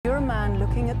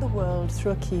looking at the world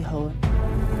through a keyhole.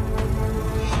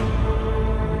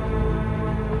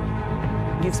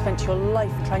 You've spent your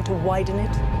life trying to widen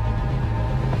it.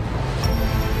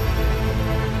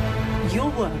 Your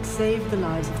work saved the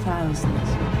lives of thousands.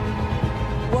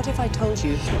 What if I told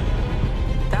you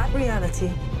that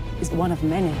reality is one of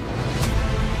many?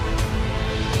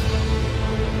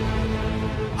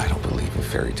 I don't believe in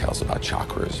fairy tales about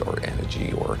chakras or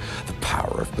energy or the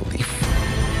power of belief.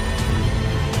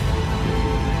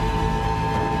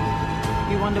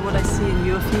 You wonder what I see in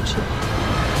your future?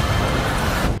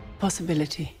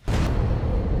 Possibility.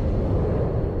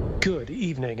 Good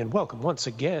evening and welcome once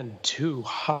again to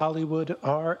Hollywood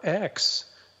RX.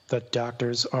 The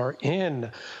doctors are in.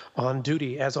 On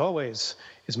duty, as always,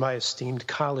 is my esteemed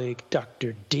colleague,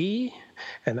 Dr. D,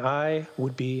 and I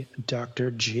would be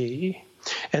Dr. G.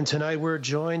 And tonight we're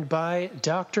joined by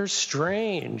Doctor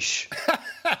Strange,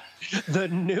 the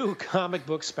new comic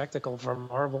book spectacle from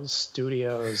Marvel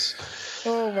Studios.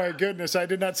 Oh, my goodness. I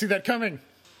did not see that coming.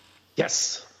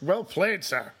 Yes. Well played,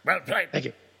 sir. Well played. Thank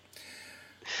you.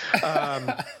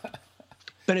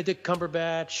 Benedict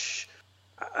Cumberbatch.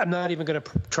 I'm not even going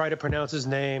to try to pronounce his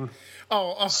name.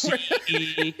 Oh.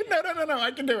 C-E. No. I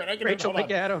can do it. Rachel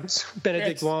McAdams,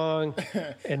 Benedict Wong,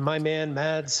 and my man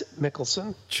Mads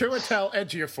Mikkelsen. Chiwetel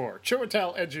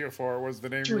Ejiofor was the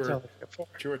name you were...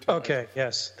 Chiwetel. Okay,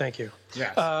 yes, thank you.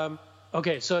 Yes.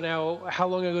 Okay, so now, how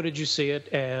long ago did you see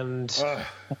it, and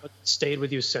what stayed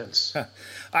with you since?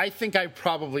 I think I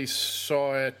probably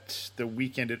saw it the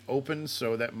weekend it opened,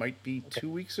 so that might be 2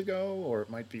 weeks ago, or it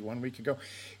might be 1 week ago.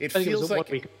 It feels like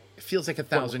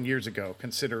 1,000 years ago,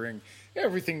 considering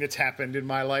everything that's happened in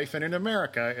my life and in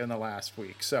America in the last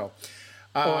week. So,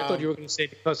 I thought you were going to say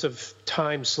because of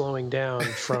time slowing down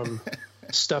from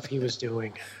stuff he was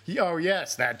doing. Oh,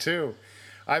 yes, that too.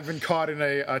 I've been caught in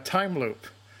a time loop.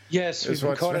 Yes, we've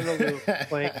been caught in a loop,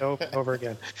 playing it over and over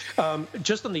again.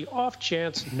 Just on the off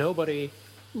chance nobody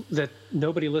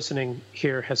listening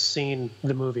here has seen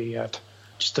the movie yet,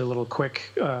 just a little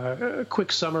quick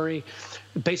summary,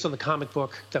 based on the comic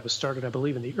book that was started, I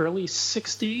believe, in the early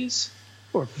 '60s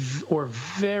or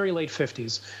very late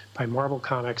 '50s by Marvel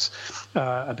Comics,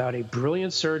 about a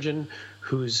brilliant surgeon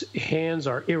whose hands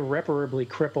are irreparably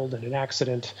crippled in an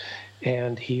accident,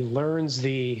 and he learns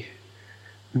the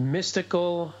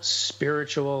mystical,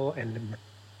 spiritual, and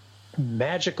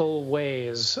magical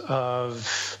ways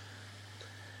of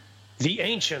the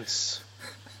ancients,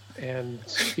 and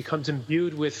becomes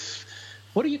imbued with,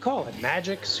 what do you call it?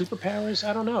 Magic, superpowers?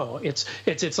 I don't know.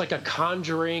 It's like a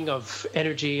conjuring of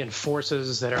energy and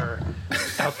forces that are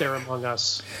out there among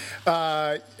us.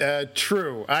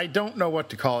 True. I don't know what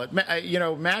to call it.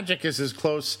 Magic is as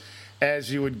close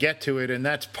as you would get to it, and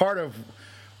that's part of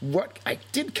what I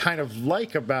did kind of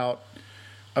like about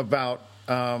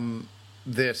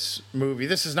this movie.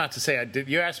 This is not to say I did.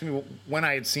 You asked me when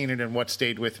I had seen it and what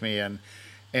stayed with me, and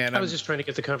I was just trying to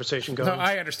get the conversation going. No,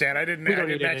 I understand. I didn't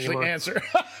actually answer.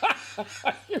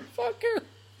 You fucker.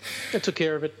 I took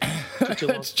care of it. Took too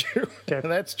long. That's true. Okay.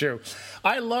 That's true.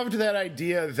 I loved that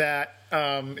idea that,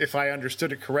 if I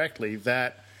understood it correctly,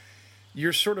 that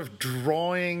you're sort of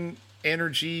drawing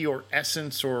energy or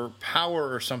essence or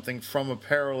power or something from a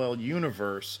parallel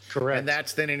universe. Correct. And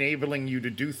that's then enabling you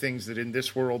to do things that in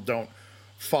this world don't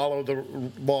follow the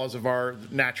laws of the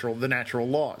natural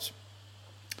laws.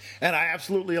 And I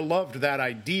absolutely loved that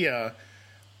idea,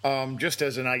 just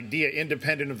as an idea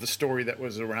independent of the story that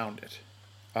was around it.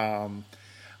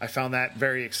 I found that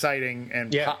very exciting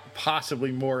and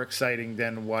possibly more exciting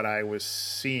than what I was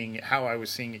seeing, how I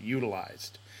was seeing it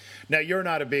utilized. Now, you're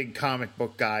not a big comic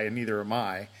book guy, and neither am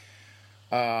I.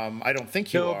 I don't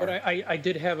think you are. No, but I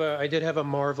did have a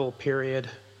Marvel period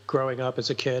growing up as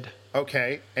a kid.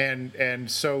 Okay,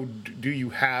 and so did you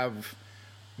have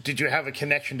a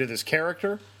connection to this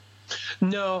character?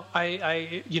 No,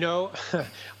 I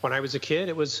when I was a kid,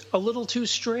 it was a little too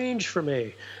strange for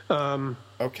me.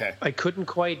 Okay. I couldn't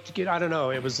quite get. I don't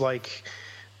know. It was like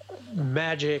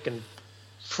magic and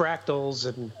fractals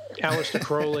and Aleister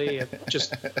Crowley, and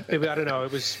I don't know.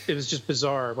 It was just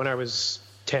bizarre when I was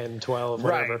 10, 12,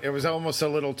 whatever. Right. It was almost a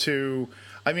little too.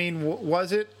 I mean,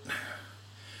 was it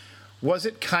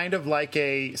kind of like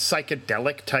a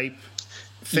psychedelic type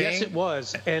thing? Yes, it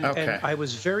was, and I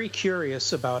was very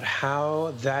curious about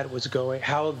how that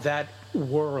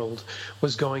world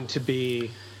was going to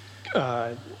be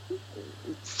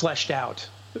fleshed out.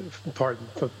 Pardon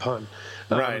the pun.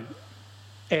 Right.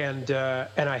 And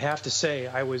I have to say,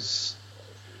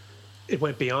 it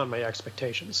went beyond my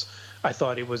expectations. I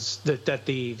thought it was that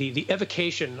the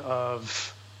evocation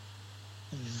of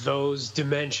those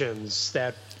dimensions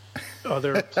that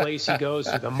other place he goes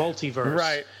to, the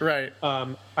multiverse. Right.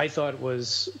 I thought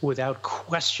was, without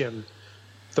question,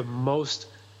 the most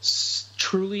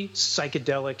truly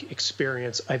psychedelic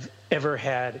experience I've ever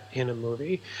had in a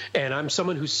movie. And I'm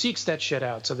someone who seeks that shit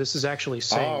out, so this is actually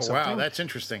saying something. Oh, wow, that's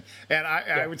interesting. And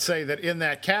I would say that in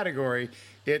that category,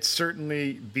 it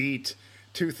certainly beat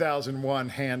 2001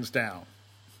 hands down.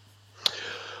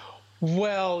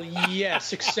 Well,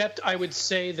 yes, except I would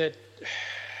say that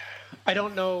I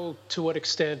don't know to what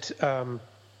extent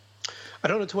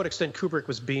Kubrick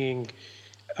was being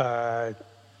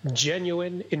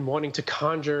genuine in wanting to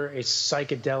conjure a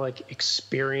psychedelic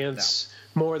experience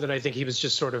more than I think he was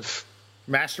just sort of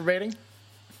masturbating,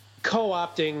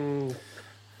 co-opting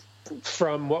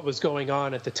from what was going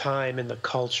on at the time in the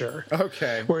culture.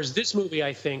 Okay. Whereas this movie,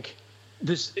 I think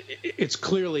it's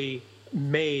clearly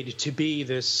made to be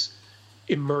this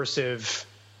immersive,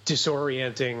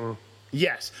 disorienting,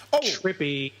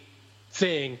 trippy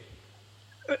thing.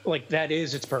 Like, that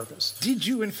is its purpose. Did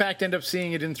you, in fact, end up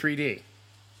seeing it in 3D?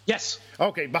 Yes.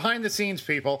 Okay, behind the scenes,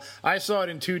 people. I saw it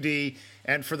in 2D,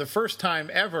 and for the first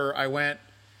time ever, I went.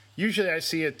 Usually, I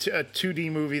see a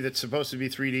 2D movie that's supposed to be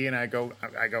 3D, and I go.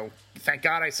 Thank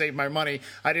God I saved my money.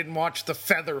 I didn't watch the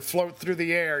feather float through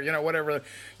the air. Whatever.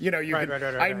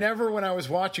 I never, when I was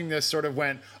watching this, sort of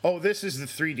went, "Oh, this is the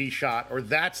 3D shot," or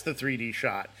 "That's the 3D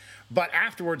shot." But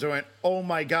afterwards, I went, "Oh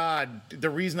my God!" The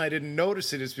reason I didn't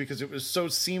notice it is because it was so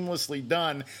seamlessly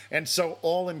done and so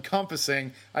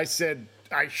all-encompassing. I said,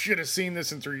 I should have seen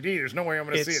this in 3D. There's no way I'm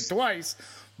going to see it twice.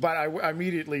 But I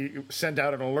immediately sent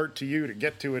out an alert to you to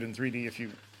get to it in 3D if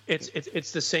you.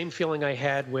 It's the same feeling I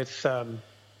had with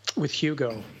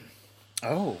Hugo.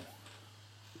 Oh.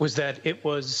 Was that it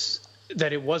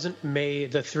wasn't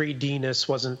made, the 3D-ness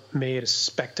wasn't made a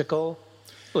spectacle.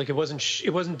 Like, it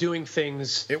wasn't doing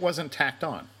things. It wasn't tacked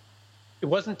on. It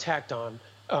wasn't tacked on.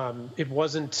 It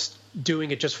wasn't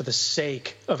doing it just for the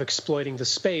sake of exploiting the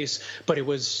space, but it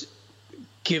was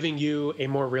giving you a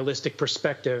more realistic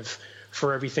perspective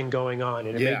for everything going on,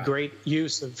 and it made great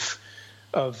use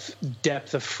of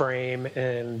depth of frame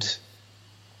and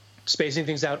spacing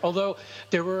things out. Although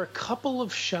there were a couple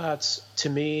of shots to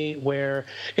me where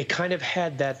it kind of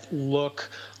had that look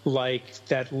like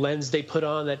that lens they put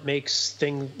on that makes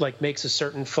a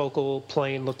certain focal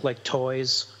plane look like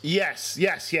toys. Yes.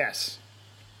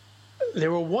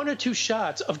 There were one or two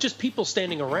shots of just people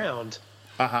standing around.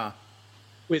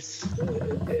 With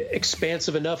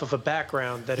expansive enough of a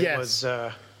background that it was.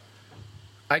 I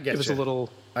get it was you. a little.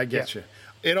 I get you.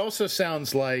 It also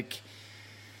sounds like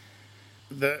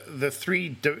the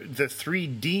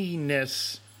 3D-ness.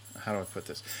 How do I put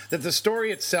this? That the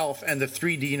story itself and the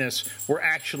 3D-ness were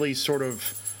actually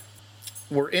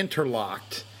were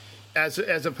interlocked,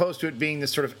 as opposed to it being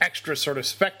this sort of extra sort of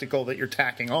spectacle that you're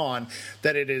tacking on.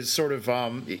 That it is sort of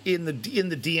in the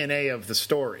DNA of the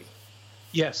story.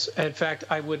 Yes, in fact,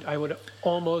 I would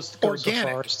almost go so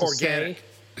far as to say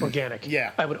organic.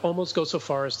 Yeah, I would almost go so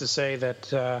far as to say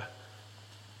that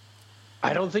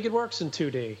I don't think it works in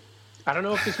 2D. I don't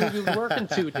know if this movie would work in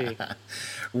 2D.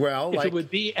 Well, if it would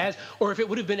be if it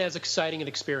would have been as exciting an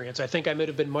experience. I think I might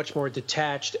have been much more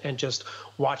detached and just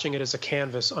watching it as a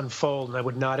canvas unfold, and I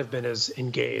would not have been as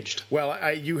engaged.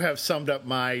 Well, you have summed up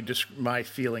my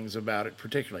feelings about it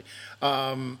particularly.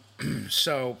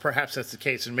 So perhaps that's the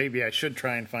case, and maybe I should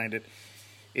try and find it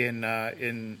in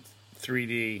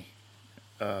 3D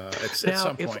at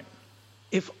some point.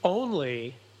 If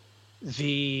only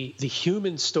the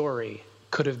human story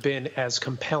could have been as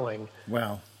compelling.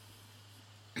 Well,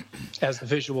 as the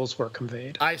visuals were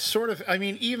conveyed.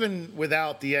 Even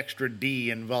without the extra D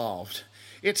involved,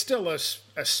 it's still a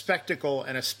spectacle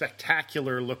and a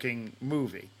spectacular looking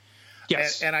movie.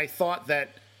 Yes. And I thought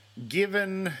that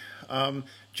given,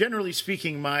 generally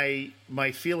speaking, my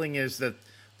feeling is that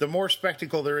the more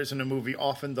spectacle there is in a movie,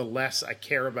 often the less I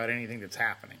care about anything that's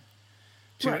happening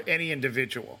to any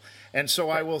individual. And so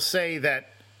I will say that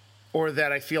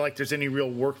I feel like there's any real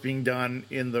work being done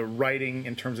in the writing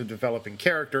in terms of developing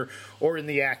character or in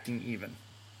the acting even.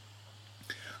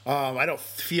 I don't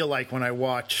feel like when I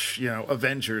watch,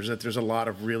 Avengers that there's a lot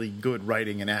of really good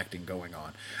writing and acting going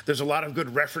on. There's a lot of good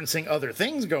referencing other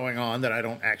things going on that I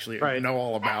don't actually know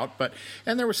all about,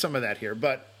 and there was some of that here.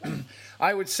 But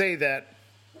I would say that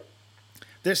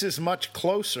this is much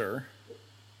closer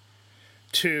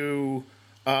to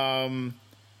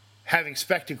having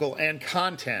spectacle and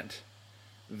content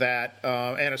that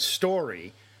and a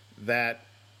story that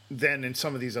than in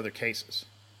some of these other cases.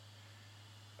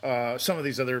 Some of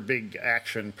these other big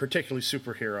action, particularly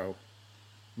superhero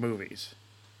movies.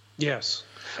 Yes.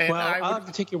 And well, I'll have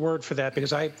to take your word for that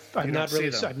because I've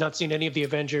not seen any of the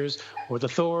Avengers or the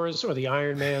Thors or the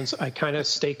Iron Mans. I kind of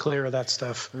stay clear of that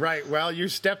stuff. Right. Well, you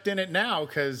stepped in it now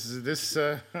because this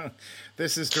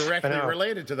this is directly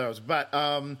related to those. But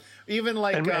even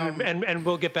like and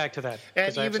we'll get back to that.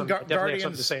 And even Guardians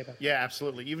have to say that. Yeah,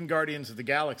 absolutely. Even Guardians of the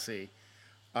Galaxy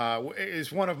is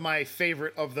one of my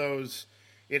favorite of those.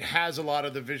 It has a lot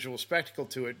of the visual spectacle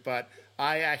to it, but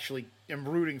I actually am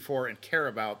rooting for and care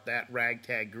about that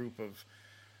ragtag group of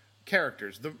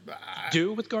characters.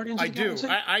 With Guardians of the Galaxy?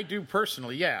 I do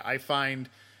personally, yeah. I find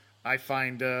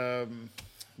the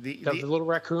little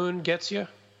raccoon gets you?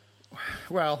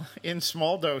 Well, in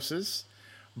small doses,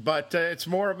 but it's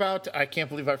more about, I can't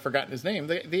believe I've forgotten his name,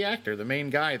 the actor, the main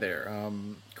guy there.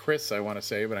 Chris, I want to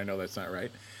say, but I know that's not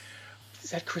right. Is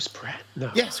that Chris Pratt?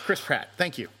 No. Yes, Chris Pratt.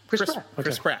 Thank you. Chris Pratt. Okay.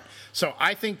 Chris Pratt. So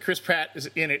I think Chris Pratt is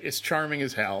in it. Is charming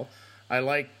as hell. I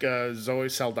like Zoe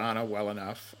Saldana well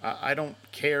enough. I don't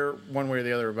care one way or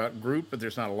the other about Groot, but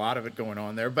there's not a lot of it going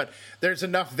on there. But there's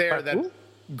enough there that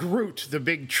Groot, the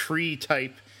big tree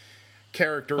type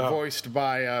character voiced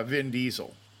by Vin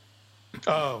Diesel.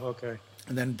 Oh, okay.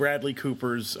 And then Bradley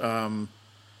Cooper's...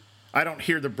 I don't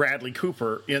hear the Bradley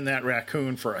Cooper in that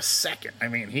raccoon for a second. I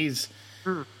mean, he's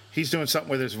doing something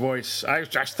with his voice. I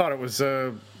thought it was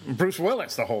Bruce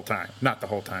Willis the whole time. Not the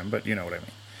whole time, but you know what I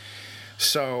mean.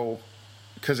 So,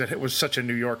 because it was such a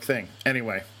New York thing.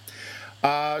 Anyway,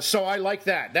 so I like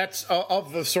that. That's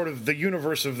of the sort of the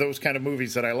universe of those kind of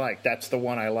movies that I like. That's the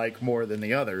one I like more than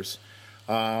the others.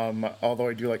 Although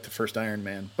I do like the first Iron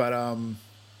Man. But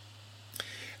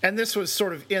and this was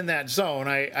sort of in that zone.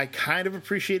 I kind of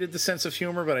appreciated the sense of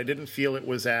humor, but I didn't feel it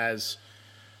was as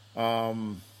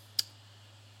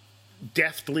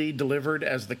deftly delivered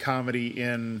as the comedy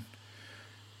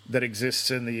that exists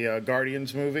in the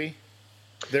Guardians movie.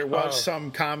 There was some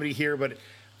comedy here, but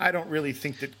I don't really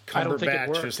think that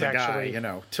Cumberbatch is the guy. You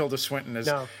know, Tilda Swinton is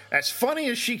as funny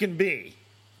as she can be.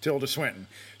 Tilda Swinton.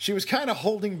 She was kind of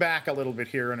holding back a little bit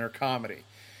here in her comedy,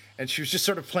 and she was just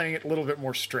sort of playing it a little bit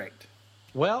more straight.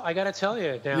 Well, I got to tell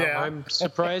you now, I'm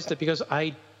surprised that because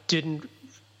I didn't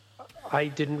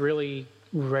really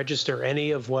register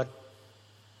any of what.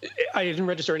 I didn't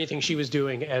register anything she was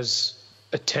doing as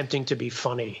attempting to be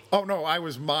funny. Oh, no, I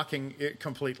was mocking it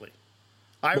completely.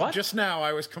 Just now,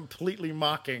 I was completely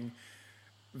mocking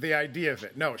the idea of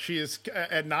it. No, she is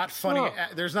not funny. Oh.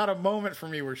 There's not a moment for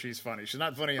me where she's funny. She's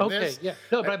not funny in this. Okay, yeah.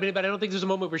 No, but I don't think there's a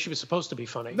moment where she was supposed to be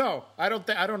funny. No, I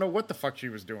don't know what the fuck she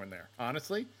was doing there,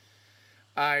 honestly.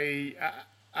 I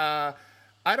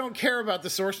don't care about the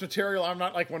source material. I'm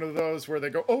not like one of those where they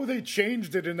go, oh, they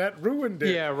changed it and that ruined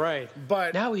it. Yeah, right.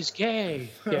 But now he's gay.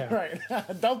 Yeah. Right.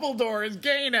 Dumbledore is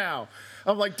gay now.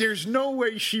 I'm like, there's no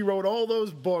way she wrote all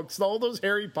those books, all those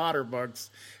Harry Potter books,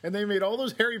 and they made all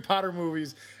those Harry Potter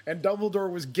movies, and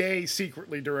Dumbledore was gay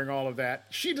secretly during all of that.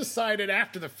 She decided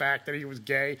after the fact that he was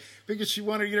gay because she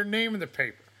wanted to get her name in the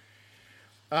paper.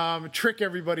 Trick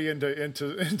everybody into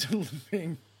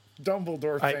being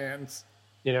Dumbledore fans.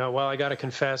 I got to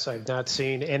confess, I've not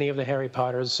seen any of the Harry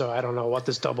Potters, so I don't know what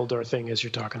this Dumbledore thing is you're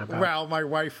talking about. Well, my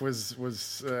wife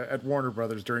was at Warner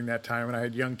Brothers during that time, and I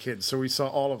had young kids, so we saw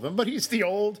all of them. But he's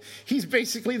he's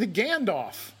basically the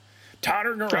Gandalf,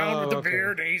 tottering around with the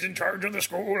beard, and he's in charge of the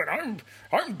school, and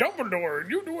I'm Dumbledore,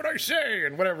 and you do what I say,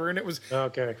 and whatever. And it was,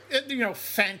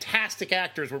 fantastic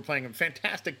actors were playing him,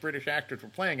 fantastic British actors were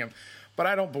playing him, but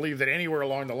I don't believe that anywhere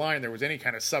along the line there was any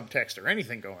kind of subtext or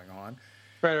anything going on.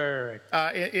 Right.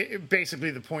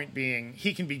 Basically, the point being,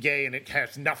 he can be gay, and it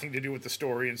has nothing to do with the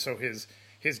story, and so his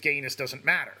gayness doesn't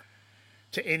matter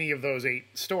to any of those 8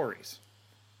 stories.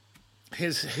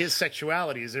 His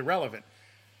sexuality is irrelevant.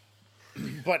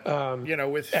 But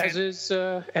with as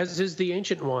is the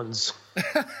Ancient Ones.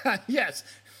 Yes,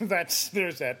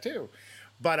 there's that too.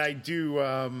 But I do.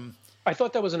 I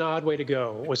thought that was an odd way to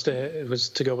go. Was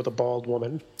to go with a bald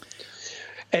woman.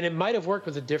 And it might have worked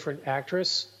with a different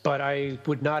actress, but I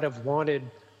would not have wanted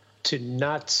to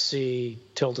not see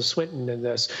Tilda Swinton in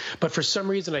this. But for some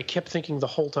reason, I kept thinking the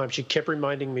whole time, she kept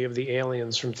reminding me of the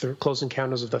aliens from Close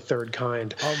Encounters of the Third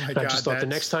Kind. Oh, my God. I just thought the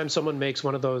next time someone makes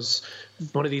one of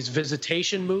these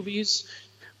visitation movies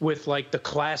with, like, the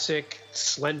classic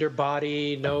slender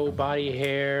body, no body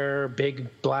hair,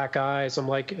 big black eyes, I'm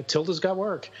like, Tilda's got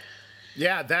work.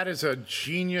 Yeah, that is a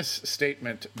genius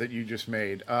statement that you just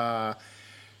made.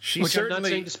 Which I'm not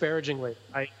saying disparagingly.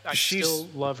 I still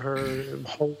love her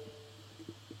whole.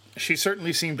 She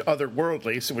certainly seemed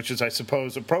otherworldly, which is, I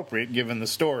suppose, appropriate given the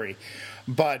story.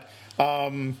 But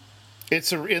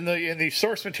it's in the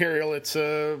source material. It's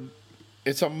a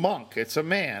monk. It's a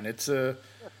man. It's and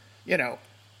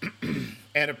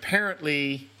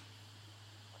apparently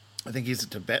I think he's a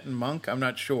Tibetan monk. I'm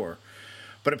not sure.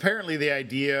 But apparently the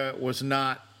idea was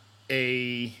not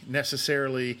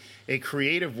necessarily a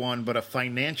creative one, but a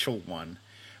financial one,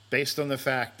 based on the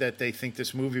fact that they think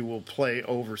this movie will play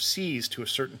overseas to a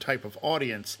certain type of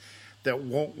audience that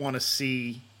won't want to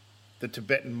see the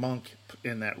Tibetan monk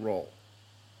in that role.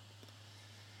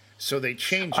 So they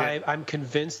change it. I'm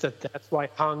convinced that that's why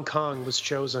Hong Kong was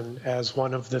chosen as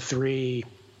one of the three.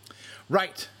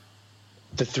 Right.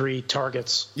 The three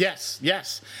targets.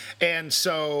 Yes. And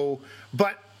so,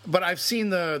 but I've seen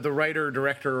the writer,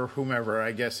 director, or whomever.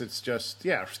 I guess it's just,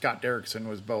 Scott Derrickson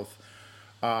was both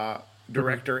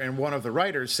director and one of the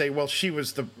writers say, well, she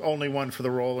was the only one for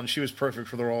the role and she was perfect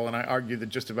for the role. And I argue that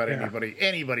just about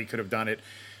anybody could have done it,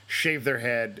 shave their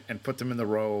head and put them in the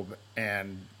robe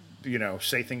and,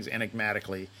 say things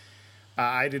enigmatically.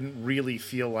 I didn't really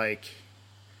feel like,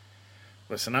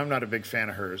 listen, I'm not a big fan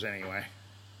of hers anyway.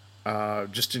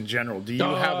 Just in general, do you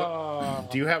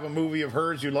have a movie of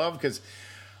hers you love? Because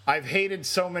I've hated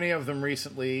so many of them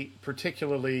recently,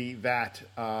 particularly that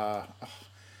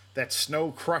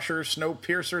Snow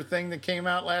Piercer thing that came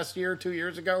out last year, 2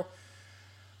 years ago.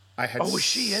 I had was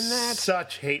she in that?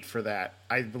 Such hate for that.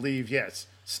 I believe, yes,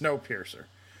 Snowpiercer.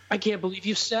 I can't believe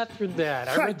you sat through that.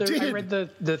 I read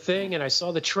the thing and I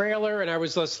saw the trailer and I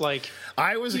was just like,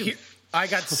 I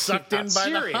got sucked in by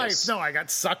the hype. No, I got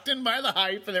sucked in by the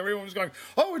hype, and everyone was going,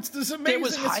 "Oh, it's this amazing! There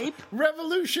was hype? It's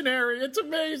revolutionary! It's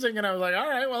amazing!" And I was like, "All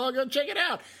right, well, I'll go check it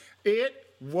out." It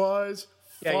was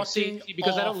fucking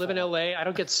because awful. I don't live in LA, I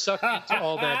don't get sucked into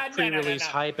all that pre-release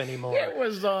hype anymore. It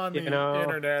was on the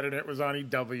internet, and it was on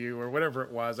EW or whatever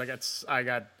it was. I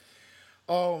got.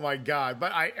 Oh my God!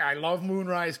 But I love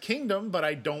Moonrise Kingdom, but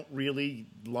I don't really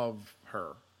love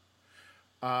her.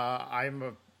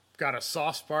 Got a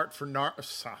soft spot for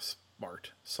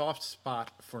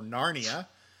Narnia.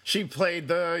 She played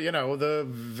the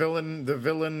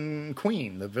villain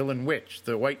queen, the villain witch,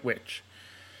 the White Witch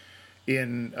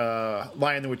in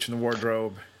Lion, the Witch, and the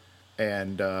Wardrobe,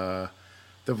 and The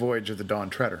Voyage of the Dawn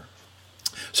Treader.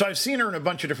 So I've seen her in a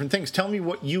bunch of different things. Tell me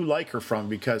what you like her from,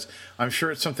 because I'm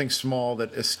sure it's something small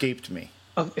that escaped me.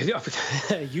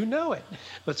 You know it.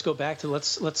 Let's go back to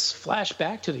let's flash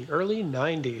back to the early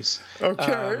 90s.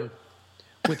 Okay.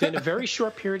 Within a very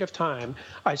short period of time,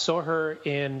 I saw her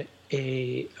in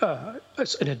a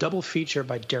double feature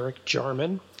by Derek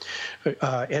Jarman,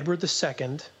 Edward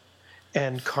II,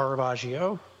 and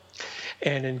Caravaggio.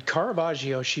 And in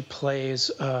Caravaggio, she plays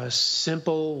a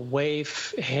simple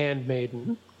waif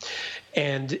handmaiden,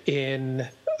 and in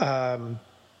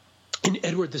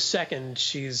Edward II,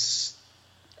 she's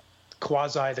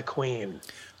quasi the queen.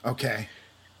 Okay.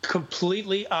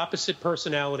 Completely opposite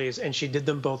personalities, and she did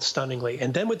them both stunningly.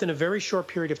 And then within a very short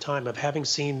period of time of having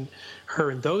seen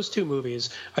her in those two movies,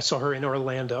 I saw her in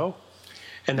Orlando,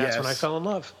 and that's when I fell in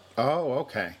love. Oh,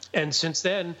 okay. And since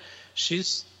then,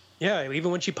 she's, even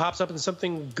when she pops up in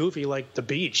something goofy like The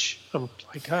Beach, I'm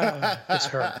like, it's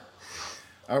her.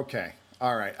 Okay.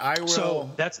 All right. I will.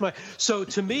 So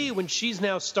to me, when she's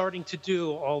now starting to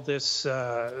do all this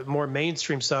more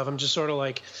mainstream stuff, I'm just sort of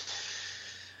like,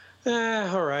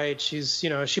 all right. She's,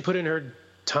 she put in her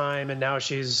time, and now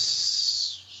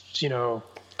she's,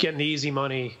 getting the easy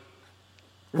money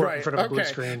right in front of a blue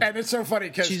screen. And it's so funny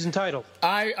because she's entitled.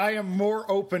 I am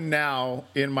more open now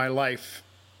in my life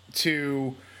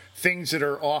to things that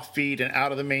are offbeat and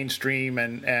out of the mainstream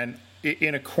and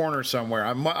in a corner somewhere.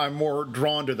 I'm more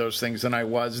drawn to those things than I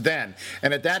was then.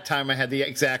 And at that time, I had the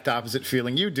exact opposite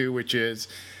feeling you do, which is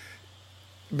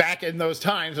back in those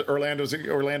times, Orlando's a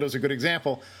good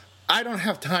example. I don't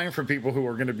have time for people who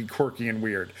are going to be quirky and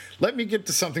weird. Let me get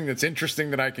to something that's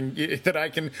interesting that I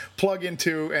can plug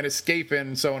into and escape in,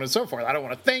 and so on and so forth. I don't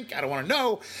want to think. I don't want to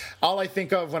know. All I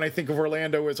think of when I think of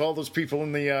Orlando is all those people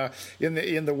in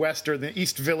the West or the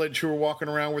East Village who are walking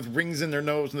around with rings in their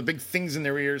nose and the big things in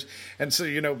their ears, and so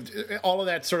all of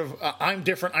that sort of I'm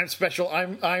different, I'm special,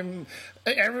 I'm.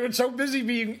 Everyone's so busy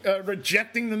being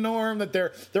rejecting the norm that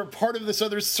they're part of this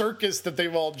other circus that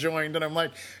they've all joined, and I'm like,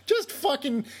 just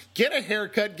fucking get a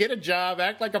haircut, get a job,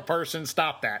 act like a person,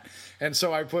 stop that. And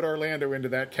so I put Orlando into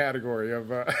that category of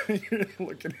you're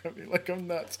looking at me like I'm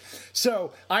nuts.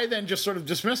 So I then just sort of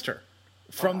dismissed her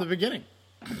from the beginning.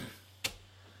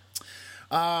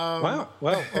 Wow.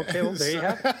 Well, okay. Well, there you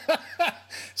have it.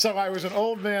 So I was an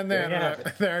old man then.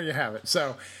 There you have it.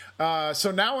 So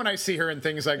now when I see her in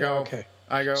things, I go,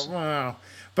 wow.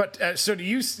 But so do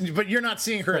you? But you're not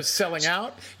seeing her as selling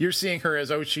out. You're seeing her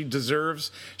as she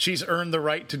deserves. She's earned the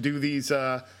right to do these.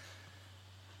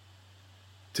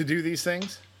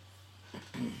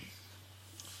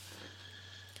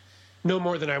 No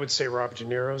more than I would say Robert De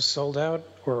Niro's sold out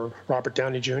or Robert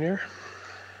Downey Jr.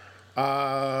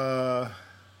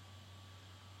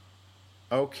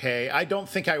 Okay. I don't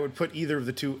think I would put either of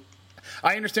the two.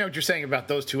 I understand what you're saying about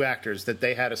those two actors, that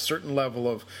they had a certain level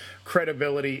of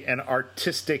credibility and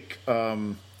artistic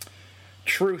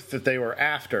truth that they were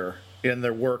after in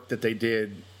their work that they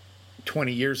did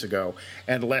 20 years ago,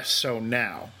 and less so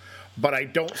now. But I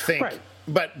don't think... Right.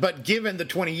 But given the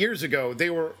 20 years ago, they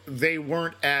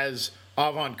weren't as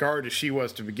avant-garde as she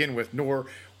was to begin with, nor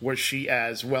was she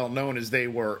as well known as they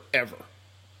were ever.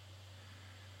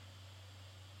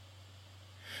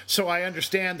 So I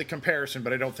understand the comparison,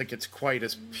 but I don't think it's quite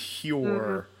as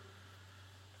pure.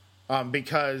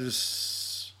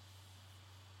 Because,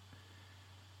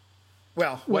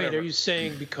 well, whatever. Wait, are you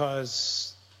saying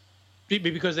because they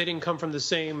didn't come from the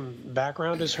same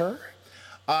background as her?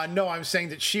 No, I'm saying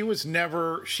that she had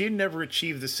never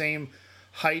achieved the same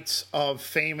heights of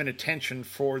fame and attention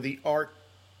for the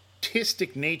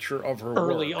artistic nature of her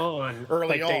early work.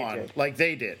 on, like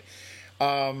they did.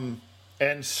 And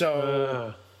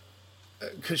so,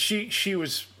 because she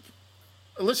was,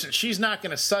 listen, she's not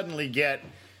going to suddenly get,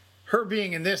 her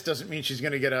being in this doesn't mean she's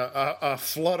going to get a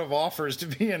flood of offers to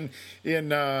be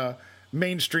in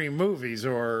mainstream movies,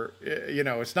 or,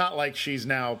 it's not like she's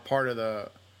now part of the,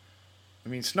 I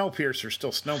mean, Snowpiercer's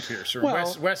still Snowpiercer.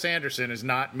 Well, Wes Anderson is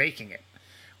not making it.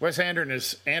 Wes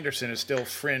Anderson is still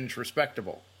fringe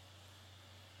respectable.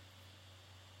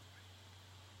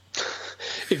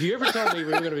 If you ever told me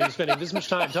we were going to be spending this much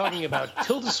time talking about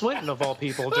Tilda Swinton of all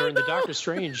people during the Doctor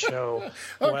Strange show,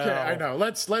 okay, well, I know.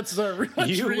 Let's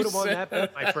you would have won that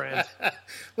bet, my friend.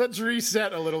 Let's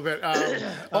reset a little bit.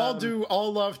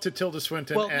 All love to Tilda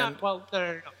Swinton. Well, and no.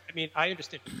 I mean, I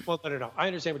understand. Well, no. I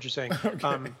understand what you're saying.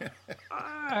 Okay.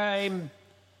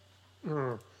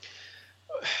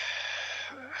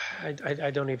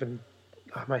 I don't even.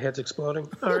 My head's exploding.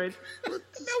 All right,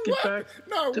 let's get back.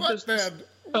 No, to what business. then?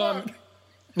 What?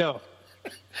 No.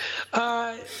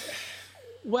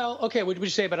 Well, okay. What would you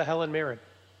say about a Helen Mirren?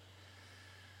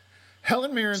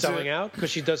 Helen Mirren's selling out because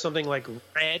she does something like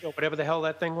Red or whatever the hell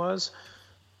that thing was.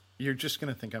 You're just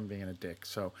going to think I'm being a dick.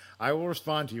 So I will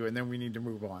respond to you, and then we need to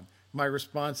move on. My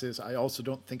response is I also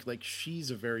don't think like she's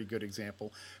a very good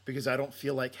example, because I don't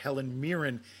feel like Helen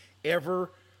Mirren ever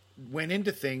went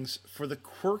into things for the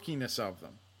quirkiness of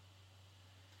them.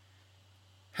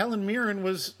 Helen Mirren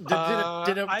did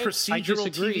a procedural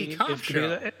TV cop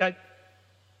show.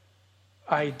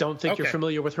 I don't think you're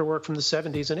familiar with her work from the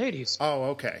 70s and 80s. Oh,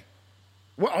 okay.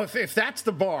 Well, if that's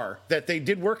the bar, that they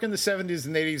did work in the 70s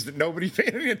and 80s that nobody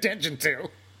paid any attention to,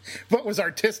 but was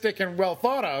artistic and well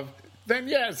thought of, then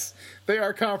yes, they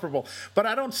are comparable. But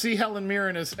I don't see Helen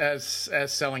Mirren as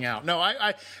selling out. No,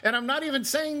 and I'm not even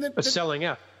saying that selling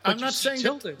out. I'm not saying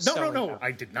that. No. Out.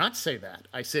 I did not say that.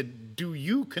 I said, do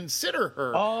you consider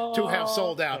her to have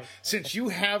sold out? Since you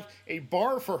have a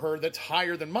bar for her that's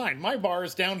higher than mine. My bar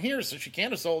is down here, so she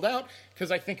can't have sold out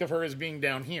because I think of her as being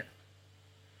down here.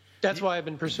 That's why I've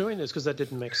been pursuing this, because that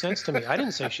didn't make sense to me. I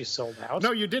didn't say she sold out.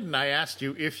 No, you didn't. I asked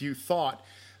you if you thought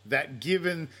that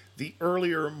given the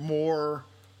earlier, more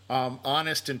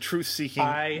honest and truth-seeking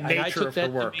nature of her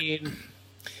work.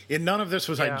 In none of this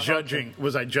was I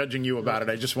judging you about it.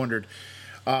 I just wondered,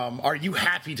 are you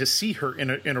happy to see her in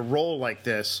a role like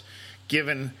this,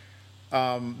 given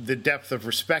the depth of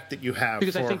respect that you have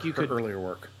for her earlier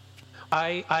work?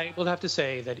 I will have to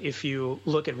say that if you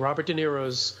look at Robert De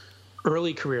Niro's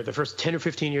early career, the first 10 or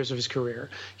 15 years of his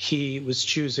career, he was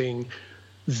choosing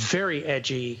very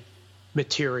edgy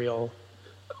material,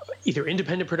 either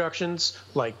independent productions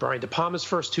like Brian De Palma's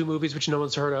first two movies, which no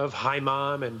one's heard of, Hi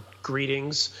Mom and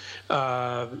Greetings,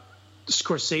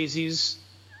 Scorsese's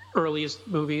earliest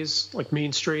movies like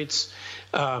Mean Streets.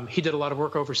 He did a lot of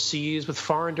work overseas with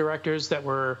foreign directors that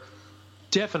were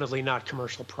definitely not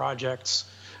commercial projects.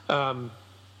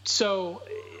 So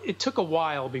it took a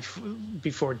while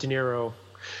before De Niro.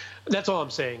 That's all I'm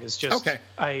saying is just okay.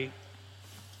 I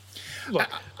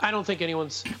don't think anyone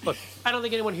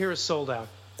here is sold out.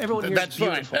 Everyone here is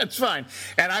beautiful. That's fine.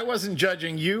 And I wasn't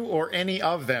judging you or any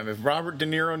of them. If Robert De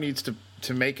Niro needs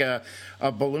to make a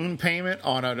balloon payment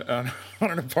on an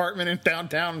apartment in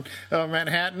downtown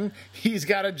Manhattan, he's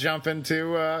got to jump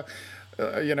into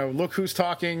Look Who's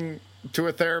Talking to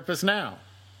a Therapist Now,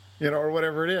 or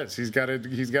whatever it is. He's got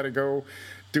to go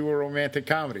do a romantic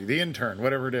comedy, The Intern,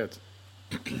 whatever it is.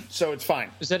 So it's fine.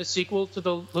 Is that a sequel to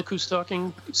the Look Who's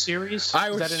Talking series? Is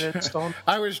that an installment?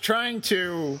 I was trying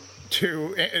to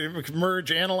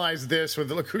analyze this with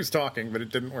Look Who's Talking, but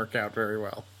it didn't work out very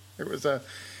well. It was a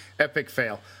epic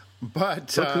fail.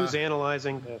 But Look who's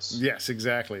analyzing this. Yes,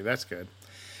 exactly. That's good.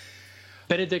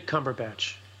 Benedict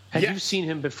Cumberbatch. Had you seen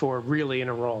him before, really, in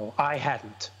a role? I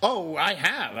hadn't. Oh, I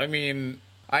have. I mean,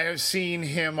 I have seen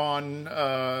him on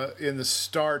in the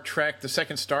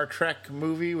second Star Trek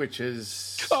movie, which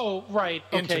is... Oh, right.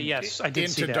 Okay, yes. I did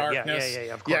see that. Into Darkness.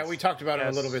 Yeah, of course. Yeah, we talked about him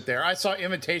a little bit there. I saw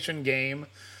Imitation Game,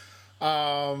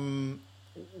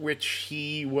 which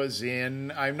he was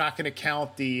in. I'm not going to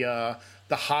count the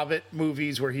Hobbit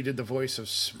movies where he did the voice of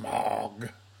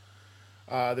Smaug.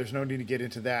 There's no need to get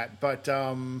into that. But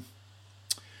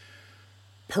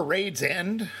Parade's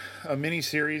End, a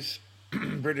miniseries,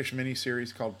 British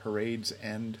miniseries called Parade's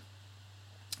End,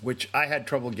 which I had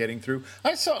trouble getting through.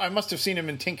 I must have seen him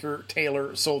in Tinker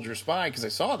Tailor Soldier Spy because I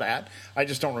saw that. I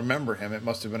just don't remember him. It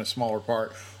must have been a smaller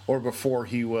part or before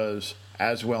he was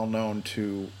as well known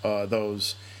to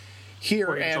those here.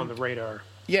 Or he's on the radar.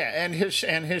 Yeah, and his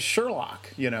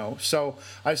Sherlock, So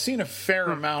I've seen a fair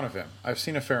amount of him.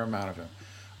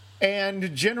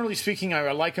 And generally speaking, I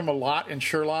like him a lot in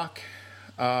Sherlock,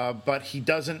 but he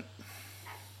doesn't.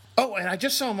 Oh, and I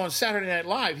just saw him on Saturday Night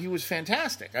Live. He was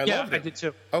fantastic. I loved him. I did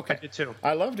too. Okay. I did too.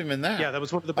 I loved him in that. Yeah, that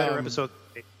was one of the better episodes.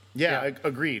 Yeah,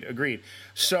 agreed.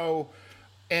 So,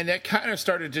 and that kind of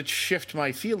started to shift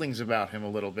my feelings about him a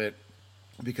little bit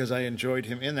because I enjoyed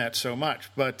him in that so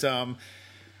much. But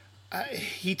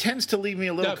he tends to leave me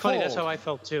a little cold. Funny, that's how I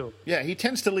felt too. Yeah, he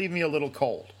tends to leave me a little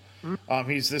cold.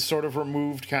 He's this sort of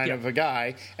removed kind of a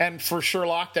guy. And for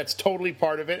Sherlock, that's totally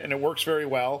part of it, and it works very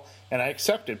well, and I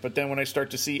accept it. But then when I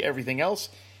start to see everything else,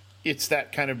 it's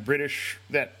that kind of British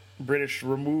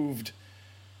removed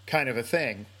kind of a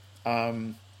thing.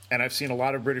 And I've seen a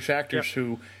lot of British actors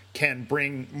who can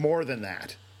bring more than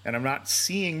that. And I'm not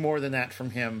seeing more than that from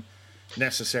him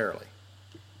necessarily.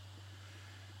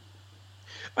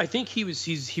 I think he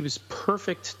was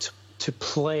perfect to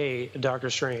play Doctor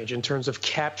Strange in terms of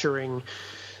capturing.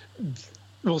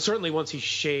 Well, certainly once he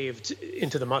shaved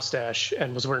into the mustache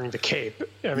and was wearing the cape.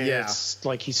 I mean, it's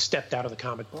like he stepped out of the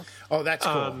comic book. Oh, that's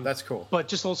cool. That's cool. But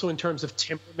just also in terms of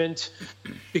temperament,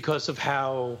 because of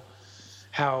how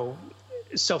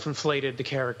self-inflated the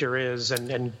character is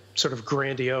and sort of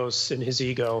grandiose in his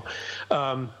ego.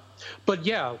 But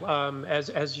yeah,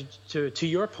 to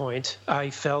your point,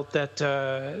 I felt that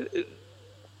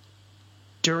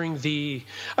during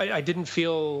I didn't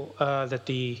feel that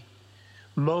the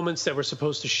moments that were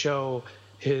supposed to show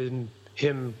him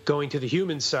going to the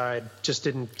human side just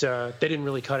didn't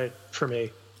really cut it for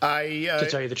me. To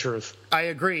tell you the truth, I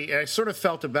agree. I sort of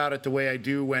felt about it the way I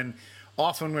do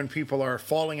often when people are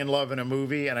falling in love in a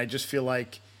movie, and I just feel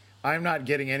like I'm not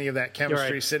getting any of that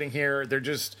chemistry sitting here. They're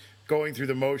just going through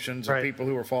the motions of people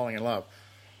who are falling in love.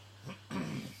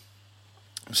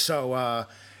 So,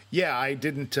 I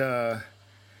didn't.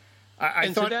 I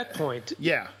thought, to that point,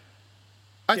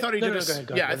 I thought he did.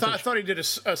 Go ahead. I thought he did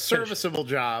a serviceable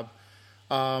job.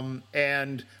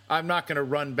 And I'm not going to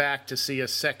run back to see a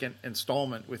second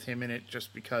installment with him in it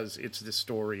just because it's the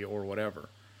story or whatever.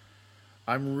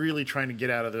 I'm really trying to get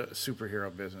out of the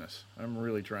superhero business. I'm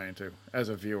really trying to, as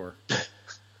a viewer.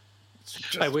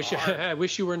 I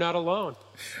wish you were not alone.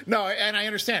 No, and I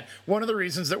understand. One of the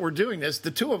reasons that we're doing this, the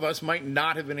two of us might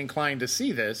not have been inclined to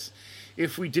see this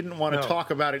if we didn't want to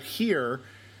talk about it here,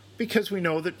 because we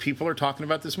know that people are talking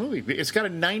about this movie. It's got a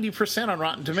 90% on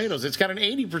Rotten Tomatoes. It's got an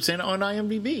 80% on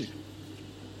IMDb.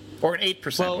 Or an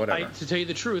 8%, whatever. To tell you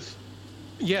the truth,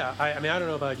 I mean, I don't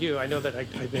know about you. I know that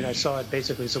I saw it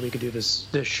basically so we could do this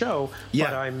show,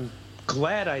 but I'm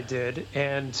glad I did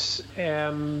and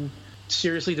am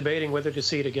seriously debating whether to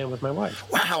see it again with my wife.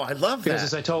 Wow, I love that. Because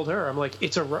as I told her, I'm like,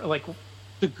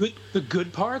 the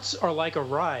good parts are like a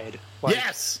ride. Like,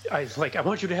 yes, I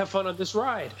want you to have fun on this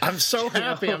ride. I'm so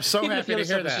happy. I'm so happy to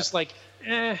hear that. It's just like,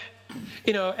 and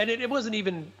it wasn't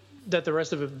even that the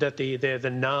rest of it, that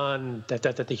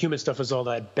the human stuff was all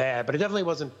that bad, but it definitely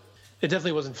wasn't. It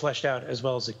definitely wasn't fleshed out as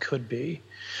well as it could be.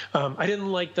 I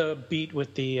didn't like the beat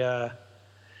with the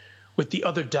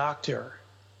other doctor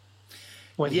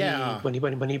when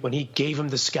he gave him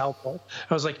the scalpel.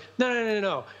 I was like,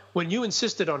 no. When you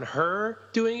insisted on her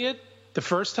doing it the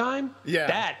first time,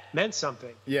 that meant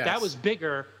something. Yes. That was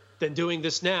bigger than doing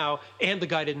this now, and the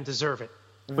guy didn't deserve it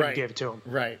when you gave it to him.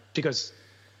 Right. Because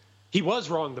he was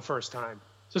wrong the first time.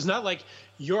 So it's not like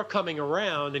you're coming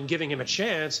around and giving him a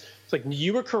chance. It's like,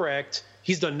 you were correct.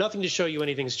 He's done nothing to show you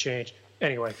anything's changed.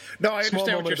 Anyway. No, I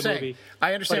understand what you're saying. Movie,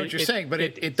 I understand what you're saying, but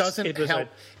it doesn't help.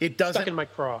 It doesn't stuck in my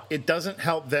craw. It doesn't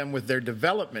help them with their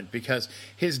development, because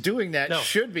his doing that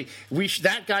should be.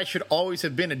 That guy should always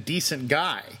have been a decent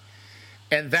guy,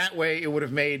 and that way it would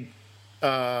have made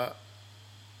that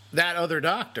other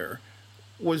doctor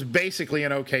was basically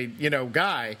an okay,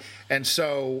 guy, and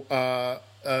so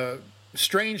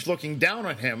Strange looking down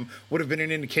on him would have been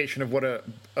an indication of what a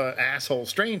asshole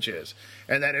Strange is,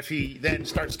 and that if he then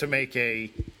starts to make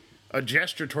a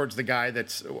gesture towards the guy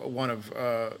that's one of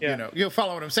you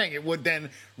follow what I'm saying, it would then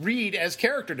read as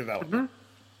character development.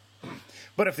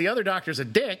 But if the other doctor's a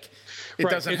dick, it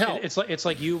doesn't help. It's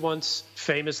like you once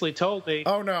famously told me.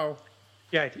 Oh no.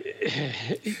 Yeah,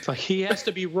 it's like he has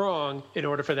to be wrong in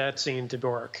order for that scene to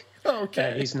work.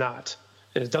 Okay. And he's not.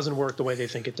 And it doesn't work the way they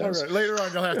think it does. All right. Later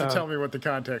on, you'll have to tell me what the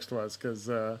context was, because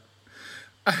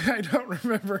I don't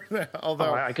remember that.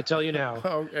 Although I could tell you now.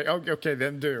 Okay,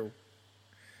 then do.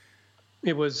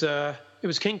 It was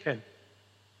Kingpin.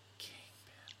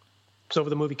 It's over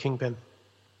the movie Kingpin.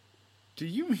 Do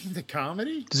you mean the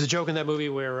comedy? There's a joke in that movie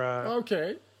where...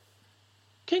 okay.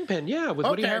 Kingpin, yeah, with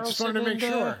Woody Harrelson. I just wanted to make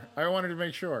sure. I wanted to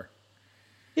make sure.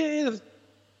 Yeah,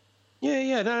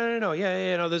 no.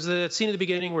 Yeah, no. There's that scene at the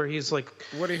beginning where he's like...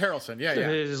 Woody Harrelson, yeah.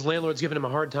 His landlord's giving him a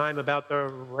hard time about the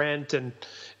rent, and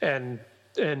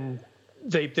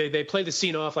they play the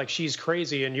scene off like she's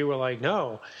crazy, and you were like,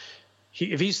 no.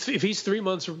 If he's 3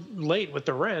 months late with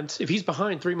the rent, if he's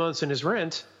behind 3 months in his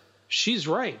rent, she's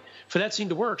right. For that scene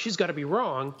to work, she's got to be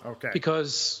wrong. Okay.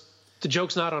 Because the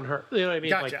joke's not on her. You know what I mean?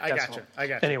 Gotcha. I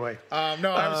gotcha. Anyway.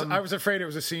 No, I was afraid it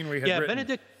was a scene we had written. Yeah,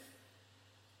 Benedict.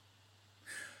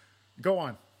 Go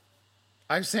on.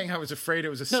 I was saying I was afraid it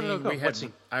was a scene we had. What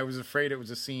scene? I was afraid it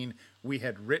was a scene we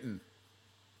had written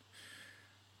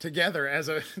together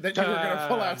that you were going to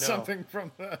pull out something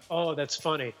from the. Oh, that's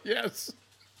funny. Yes.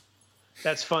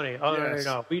 That's funny. Oh, yes.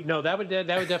 No. That would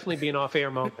definitely be an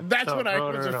off-air moment. That's what I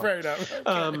was afraid of.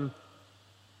 Okay.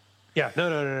 Yeah.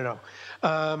 No.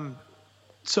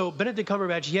 So Benedict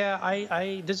Cumberbatch,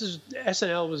 this is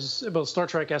SNL Star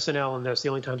Trek SNL, and that's the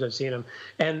only times I've seen him.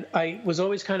 And I was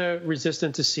always kind of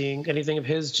resistant to seeing anything of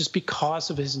his just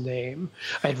because of his name.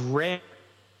 I had read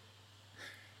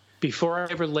before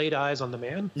I ever laid eyes on the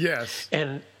man. Yes.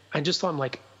 And I just thought, I'm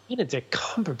like, Benedict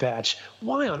Cumberbatch,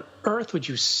 why on earth would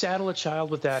you saddle a child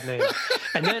with that name?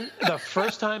 And then the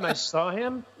first time I saw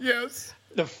him, yes,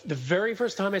 the very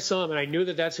first time I saw him, and I knew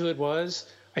that that's who it was,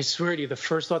 I swear to you, the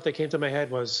first thought that came to my head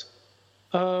was,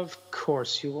 of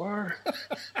course you are.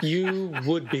 You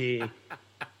would be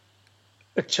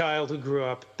a child who grew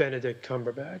up Benedict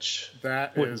Cumberbatch.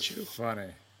 That wouldn't is you? Funny.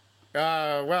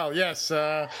 Well, yes.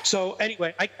 So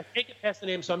anyway, I can't get past the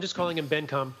name, so I'm just calling him Ben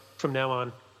Cum from now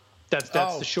on. That's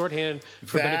the shorthand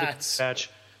for Benedict Cumberbatch.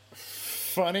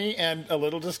 Funny and a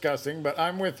little disgusting, but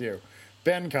I'm with you.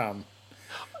 Ben Cum.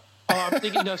 I'm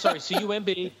thinking, no, sorry,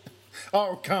 C-U-M-B.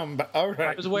 Oh, come. All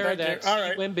right. I was aware of that. All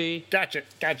right. C-U-M-B. Gotcha.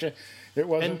 It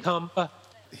wasn't. Ben Cum.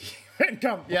 Ben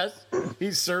Cum, yes.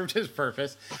 He's served his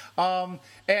purpose. And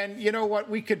you know what?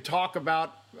 We could talk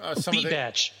about some of the...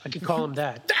 B-Batch. I could call him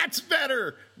that. That's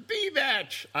better.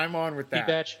 B-Batch. I'm on with that.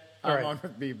 B-Batch? I'm on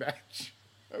with B-Batch.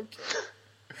 Okay.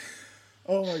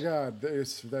 Oh, my God.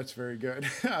 That's very good.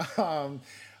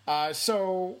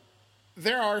 So...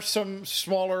 there are some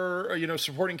smaller,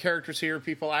 supporting characters here,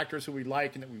 actors who we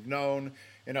like and that we've known,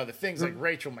 and other things like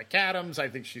Rachel McAdams. I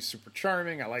think she's super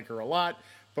charming. I like her a lot,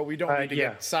 but we don't need to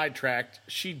get sidetracked.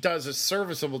 She does a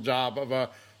serviceable job of a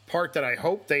part that I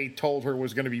hope they told her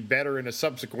was going to be better in a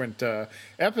subsequent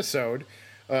episode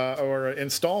or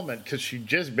installment, because she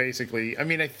just basically,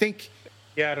 I think...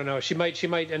 Yeah, I don't know. She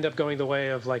might end up going the way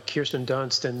of like Kirsten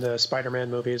Dunst in the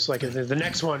Spider-Man movies. Like the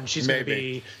next one, she's going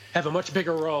to have a much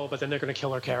bigger role, but then they're going to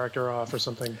kill her character off or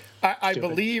something. I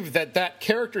believe that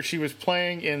character she was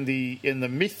playing in the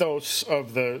mythos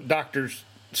of the Doctor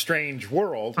Strange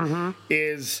world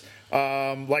is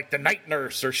like the night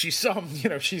nurse, or she's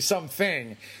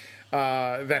something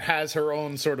that has her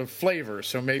own sort of flavor.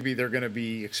 So maybe they're going to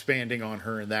be expanding on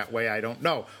her in that way. I don't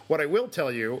know. What I will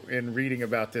tell you in reading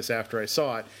about this after I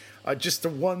saw it, just the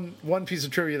one piece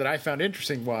of trivia that I found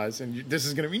interesting was, and this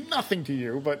is going to mean nothing to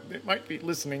you, but it might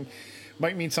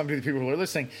mean something to the people who are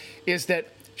listening, is that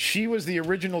she was the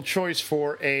original choice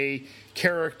for a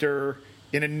character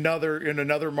in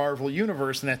another Marvel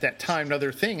universe, and at that time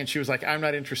another thing, and she was like, I'm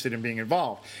not interested in being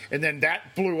involved. And then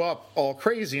that blew up all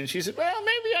crazy, and she said, well,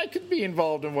 maybe I could be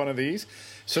involved in one of these.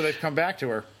 So they've come back to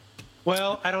her.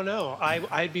 Well, I don't know.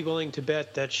 I'd be willing to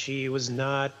bet that she was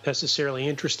not necessarily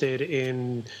interested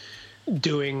in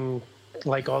doing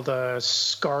like all the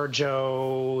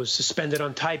ScarJo suspended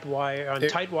on tight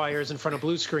wires in front of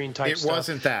blue screen type stuff. It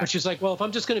wasn't that. But she's like, well, if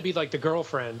I'm just going to be like the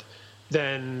girlfriend,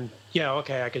 then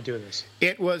okay, I could do this.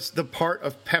 It was the part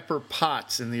of Pepper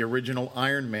Potts in the original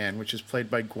Iron Man, which is played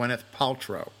by Gwyneth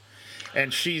Paltrow.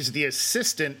 And she's the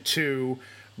assistant to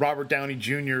Robert Downey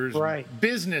Jr.'s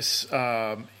business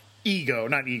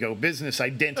business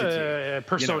identity,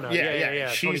 persona.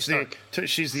 Yeah. She's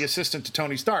the assistant to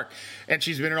Tony Stark, and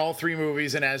she's been in all 3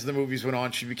 movies. And as the movies went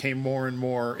on, she became more and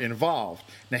more involved.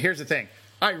 Now, here's the thing: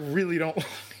 I really don't.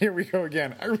 Here we go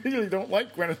again. I really don't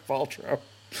like Gwyneth Paltrow.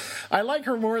 I like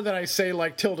her more than I say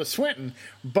like Tilda Swinton,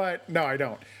 but no, I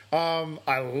don't.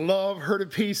 I love her to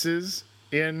pieces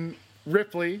in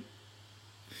Ripley.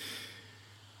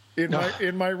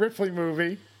 In my Ripley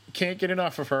movie, can't get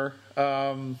enough of her.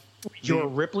 Your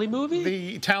Ripley movie?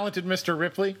 The Talented Mr.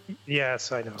 Ripley?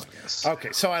 Yes, I know, yes.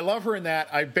 Okay, so I love her in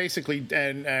that. I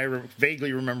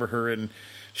vaguely remember her in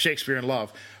Shakespeare in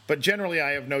Love. But generally,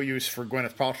 I have no use for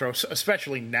Gwyneth Paltrow,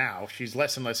 especially now. She's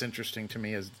less and less interesting to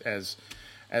me as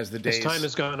the days... As time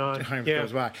has gone on. Time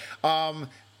goes by.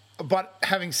 But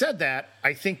having said that,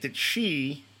 I think that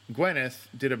Gwyneth,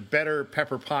 did a better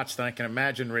Pepper Potts than I can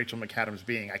imagine Rachel McAdams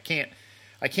being. I can't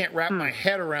wrap my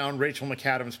head around Rachel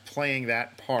McAdams playing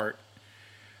that part,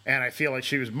 and I feel like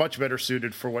she was much better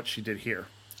suited for what she did here.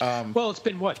 Well, it's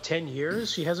been, 10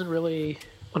 years? She hasn't really,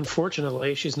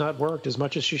 unfortunately, she's not worked as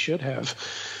much as she should have.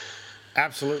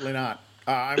 Absolutely not.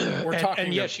 We're talking...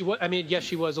 And yes, she was, yes,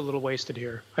 she was a little wasted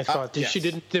here. I thought yes. She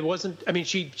didn't, there wasn't,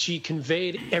 she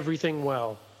conveyed everything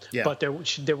well, but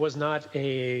there was not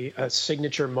a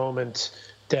signature moment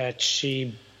that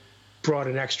she brought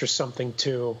an extra something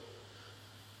to.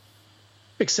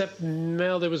 Except,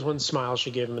 there was one smile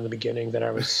she gave him in the beginning that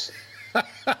I was...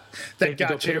 that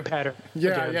got you. Pitter-patter.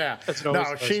 Yeah. That's what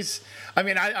no, she's...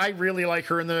 I really like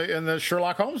her in the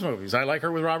Sherlock Holmes movies. I like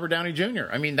her with Robert Downey Jr.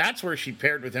 That's where she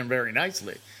paired with him very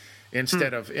nicely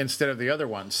instead of the other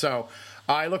ones. So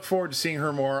I look forward to seeing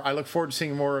her more. I look forward to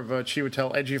seeing more of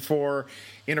Chiwetel Ejiofor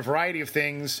in a variety of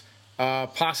things,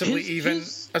 possibly even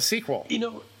a sequel.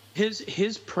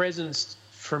 His presence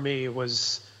for me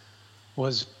was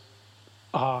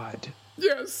odd.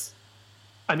 Yes.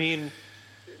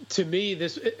 To me,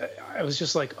 I was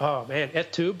just like, oh man,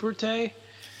 et tu, Brute?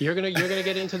 You're gonna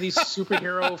get into these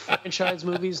superhero franchise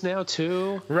movies now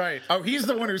too? Right. Oh, he's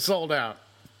the one who sold out.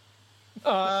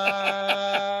 Quite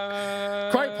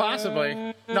possibly.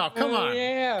 No, come on.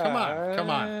 Yeah. Come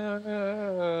on.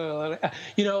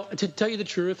 To tell you the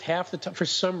truth, half the time, for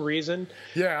some reason.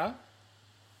 Yeah.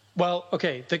 Well,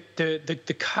 okay,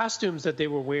 the costumes that they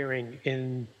were wearing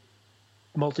in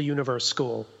Multi-Universe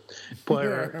School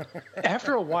were,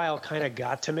 after a while, kind of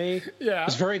got to me. Yeah. I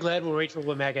was very glad when Rachel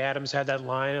McAdams had that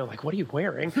line. I'm like, what are you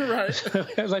wearing? Right.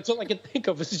 That's all I could think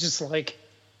of. It's just like,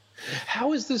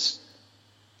 how is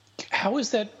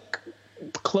that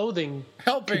clothing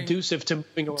conducive to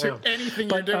moving around? To anything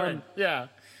you're doing. Yeah.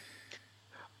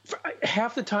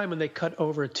 Half the time when they cut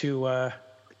over to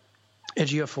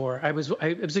Ejiofor, I was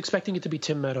expecting it to be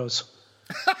Tim Meadows.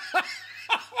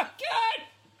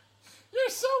 You're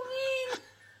so mean.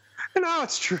 No,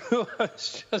 it's true.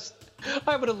 It's just,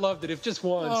 I would have loved it if just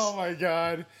once. Oh my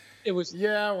God. It was.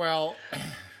 Yeah. Well.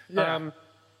 Yeah.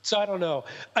 So I don't know.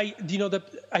 I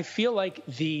feel like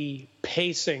the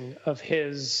pacing of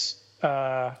his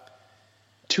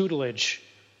tutelage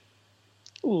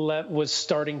was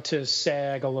starting to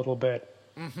sag a little bit.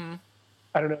 Mm-hmm.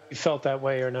 I don't know if you felt that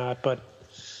way or not, but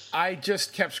I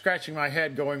just kept scratching my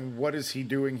head going, what is he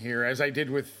doing here? As I did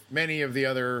with many of the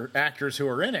other actors who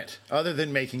are in it, other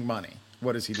than making money.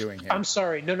 What is he doing here? I'm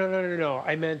sorry. No.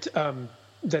 I meant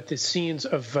that the scenes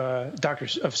of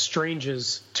of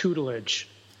Strange's tutelage,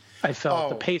 I felt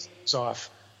the pace was off.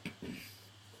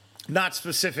 Not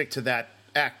specific to that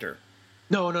actor.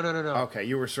 No. Okay,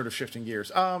 you were sort of shifting gears.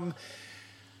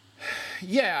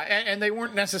 Yeah, and they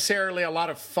weren't necessarily a lot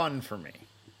of fun for me.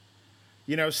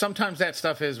 Sometimes that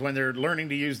stuff is when they're learning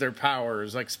to use their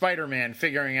powers, like Spider-Man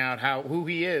figuring out who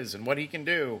he is and what he can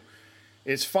do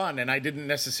is fun, and I didn't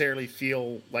necessarily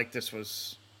feel like this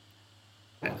was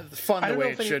fun the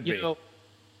way it should be.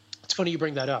 It's funny you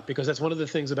bring that up, because that's one of the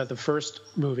things about the first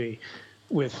movie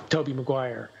with Tobey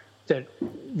Maguire that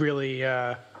really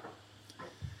I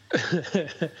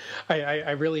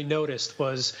really noticed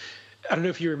was, I don't know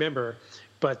if you remember,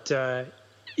 but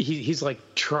he's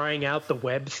like trying out the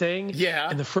web thing. Yeah.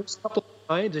 And the first couple of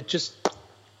times it just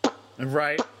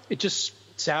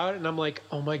spits out, and I'm like,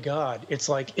 oh my God, it's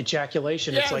like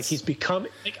ejaculation. Yes. It's like he's become.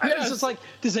 It's just like,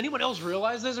 does anyone else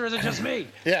realize this, or is it just me?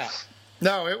 Yeah.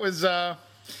 No, it was.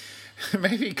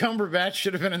 Maybe Cumberbatch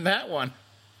should have been in that one.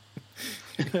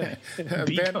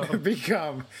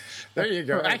 Become. There you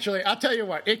go. Right. Actually, I'll tell you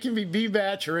what. It can be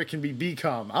B-Batch or it can be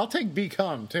Become. I'll take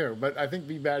Become too, but I think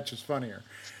B-Batch is funnier.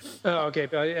 Oh, okay.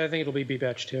 I think it'll be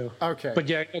B-Batch too. Okay. But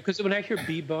yeah, because when I hear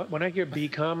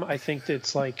Become, I think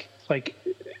it's like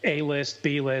A-list,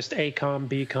 B-list, A-com,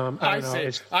 B-com. I don't know.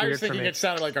 It's weird I was thinking for me. it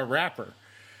sounded like a rapper.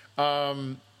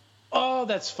 Oh,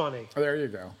 that's funny. There you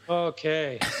go.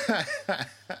 Okay.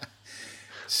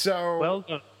 So Well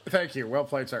done. Thank you. Well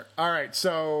played, sir. All right,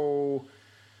 so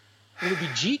It would be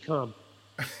GCOM.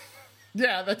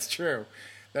 yeah, that's true.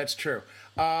 That's true.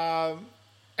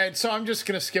 And so I'm just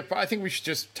going to skip. I think we should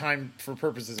just for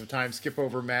purposes of time, skip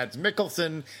over Mads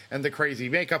Mikkelsen and the crazy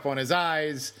makeup on his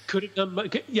eyes. Could have done.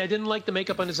 Yeah, I didn't like the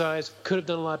makeup on his eyes. Could have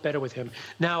done a lot better with him.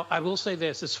 Now, I will say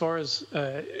this: as far as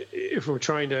if we're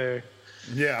trying to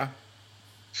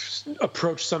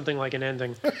approach something like an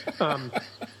ending,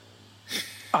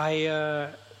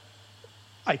 I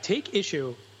take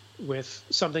issue with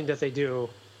something that they do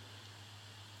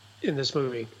in this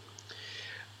movie.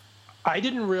 I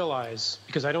didn't realize,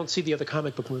 because I don't see the other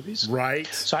comic book movies. Right.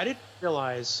 So I didn't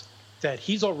realize that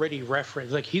he's already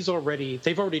referenced,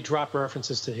 they've already dropped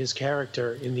references to his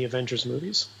character in the Avengers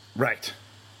movies. Right.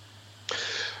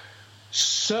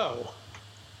 So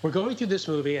we're going through this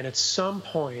movie, and at some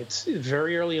point,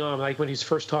 very early on, like when he's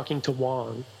first talking to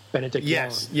Wong, Benedict Wong.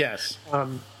 Yes.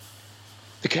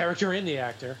 The character and the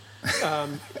actor,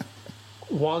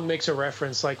 Wong makes a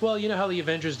reference like, well, you know how the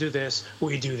Avengers do this?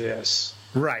 We do this.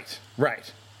 Right.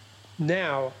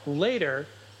 Now, later,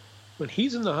 when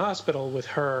he's in the hospital with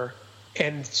her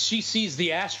and she sees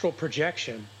the astral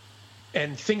projection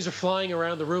and things are flying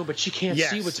around the room, but she can't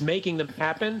see what's making them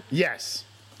happen. Yes.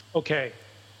 Okay.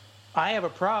 I have a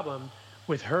problem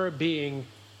with her being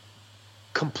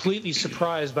completely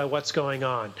surprised by what's going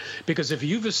on. Because if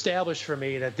you've established for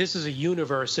me that this is a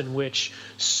universe in which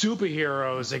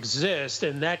superheroes exist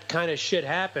and that kind of shit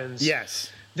happens.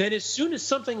 Yes. Then as soon as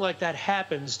something like that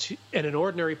happens and an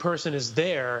ordinary person is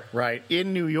there. Right.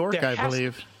 In New York, I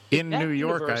believe. In New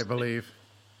York, I believe.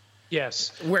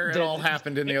 Yes. Where it all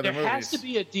happened in the other movies. There has to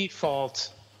be a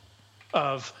default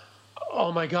of,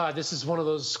 oh my God, this is one of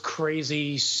those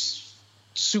crazy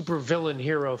super villain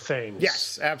hero things.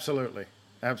 Yes, absolutely.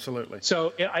 Absolutely.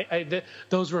 So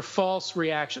those were false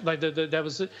reactions. Like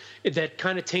that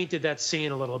kind of tainted that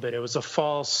scene a little bit. It was a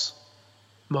false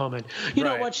moment. You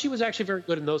know what? She was actually very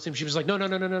good in those things. She was like, no,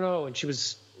 and she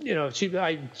was,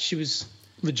 she was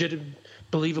legit,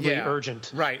 believably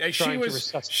urgent. Right.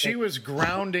 She was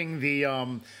grounding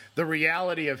the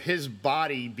reality of his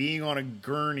body being on a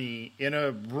gurney in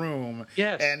a room.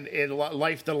 Yes. And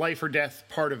the life or death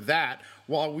part of that,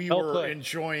 while we were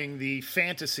enjoying the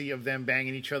fantasy of them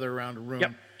banging each other around a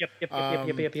room. Yep.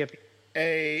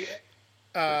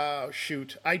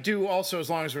 Shoot. I do also, as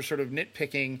long as we're sort of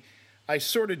nitpicking, I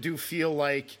sort of do feel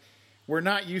like we're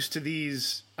not used to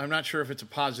these. I'm not sure if it's a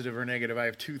positive or negative. I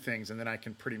have two things, and then I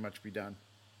can pretty much be done.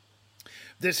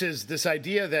 This is this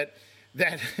idea that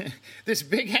this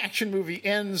big action movie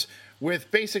ends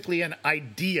with basically an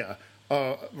idea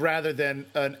rather than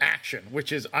an action,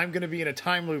 which is I'm going to be in a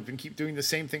time loop and keep doing the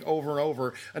same thing over and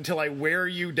over until I wear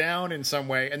you down in some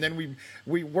way, and then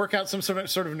we work out some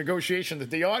sort of negotiation that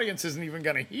the audience isn't even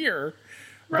going to hear.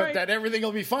 But that everything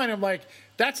will be fine. I'm like,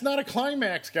 that's not a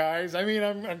climax, guys. I mean,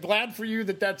 I'm glad for you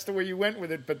that that's the way you went with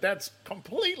it, but that's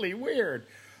completely weird.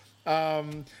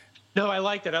 No, I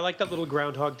liked it. I like that little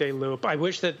Groundhog Day loop. I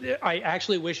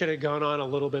actually wish it had gone on a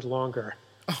little bit longer.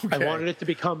 Okay. I wanted it to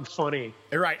become funny.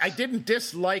 Right. I didn't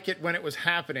dislike it when it was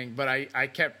happening, but I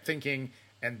kept thinking,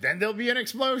 and then there'll be an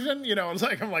explosion? It's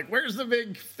like, I'm like, where's the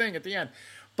big thing at the end?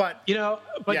 But,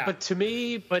 but to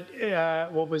me,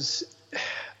 what was...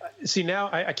 See, now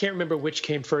I can't remember which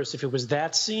came first, if it was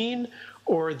that scene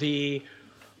or the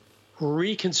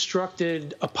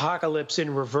reconstructed apocalypse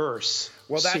in reverse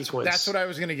sequence. That's what I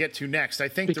was going to get to next. I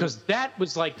think because that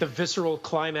was like the visceral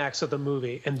climax of the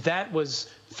movie, and that was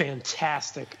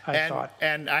fantastic, I thought.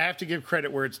 And I have to give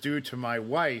credit where it's due to my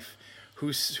wife,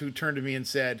 who turned to me and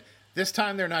said, this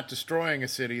time they're not destroying a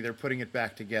city, they're putting it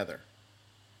back together.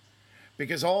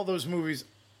 Because all those movies...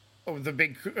 the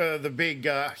big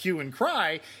hue and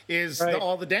cry is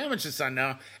all the damage that's done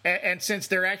now, and since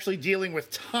they're actually dealing with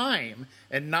time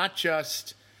and not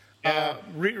just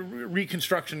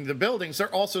reconstruction of the buildings,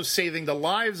 they're also saving the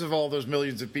lives of all those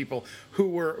millions of people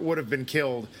who would have been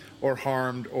killed or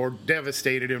harmed or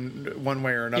devastated in one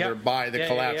way or another by the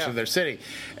collapse of their city.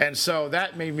 And so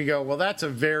that made me go, well, that's a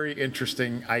very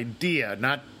interesting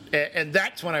idea. And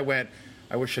that's when I went,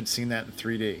 I wish I'd seen that in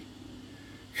 3D.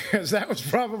 Because that was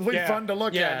probably fun to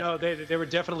look at. Yeah, no, there were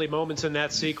definitely moments in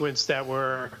that sequence that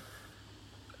were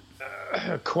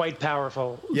quite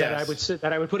powerful. Yes.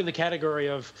 That I would put in the category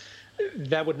of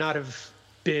that would not have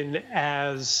been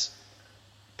as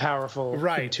powerful.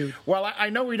 Right. Well, I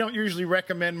know we don't usually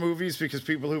recommend movies because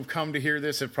people who've come to hear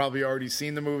this have probably already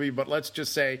seen the movie. But let's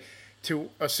just say,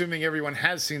 assuming everyone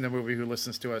has seen the movie who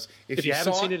listens to us, if you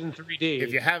haven't seen it in 3D,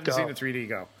 if you haven't seen it in 3D,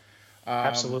 go.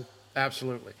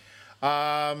 Absolutely.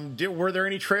 Were there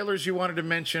any trailers you wanted to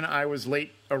mention? I was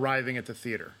late arriving at the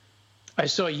theater. I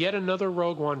saw yet another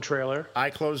Rogue One trailer. I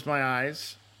closed my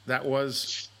eyes. That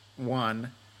was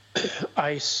one.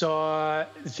 I saw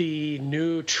the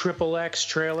new Triple X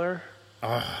trailer.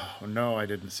 Oh, no, I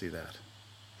didn't see that.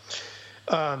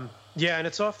 Yeah, and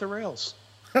it's off the rails.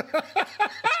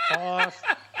 It's off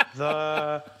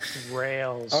the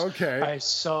rails. Okay. I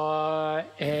saw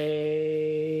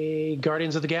a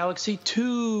Guardians of the Galaxy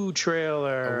 2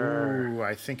 trailer. Ooh,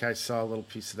 I think I saw a little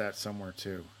piece of that somewhere,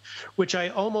 too. Which I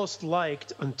almost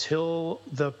liked until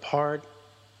the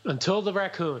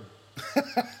raccoon.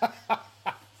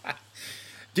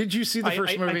 Did you see the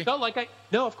first movie? I felt like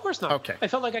no, of course not. Okay. I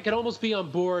felt like I could almost be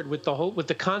on board with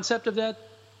the concept of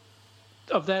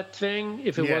that thing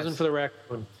if it wasn't for the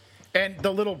raccoon. And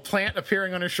the little plant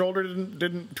appearing on his shoulder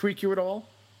didn't tweak you at all?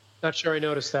 Not sure I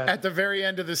noticed that. At the very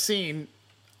end of the scene,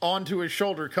 onto his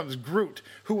shoulder comes Groot,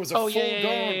 who was a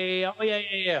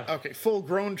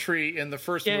full-grown tree in the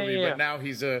first movie, but now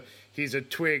he's a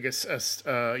twig,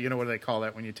 you know what do they call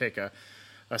that when you take a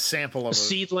sample of a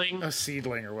seedling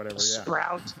or whatever,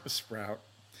 sprout. A sprout.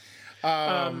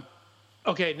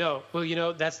 Okay, no.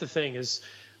 Well, that's the thing is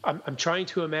I'm trying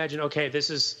to imagine, okay,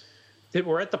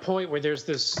 we're at the point where there's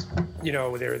this,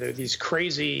 there are these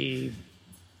crazy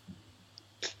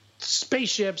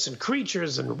spaceships and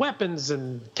creatures and weapons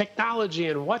and technology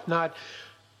and whatnot.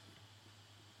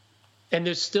 And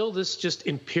there's still this just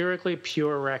empirically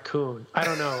pure raccoon. I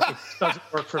don't know. It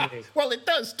doesn't work for me. Well, it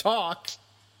does talk.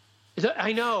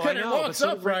 I know. And it walks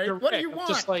upright. What do you want?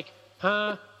 Just like,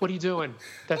 huh? What are you doing?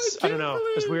 I don't know.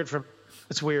 It's weird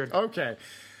it's weird. Okay.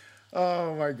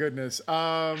 Oh, my goodness.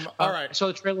 All right. I saw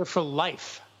the trailer for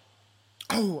Life.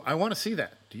 Oh, I want to see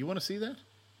that. Do you want to see that?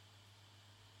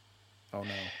 Oh,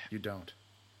 no, you don't.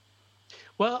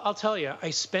 Well, I'll tell you. I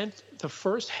spent the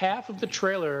first half of the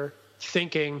trailer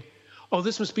thinking, oh,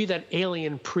 this must be that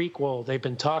Alien prequel they've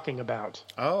been talking about.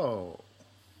 Oh,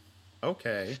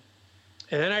 okay.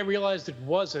 And then I realized it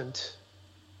wasn't,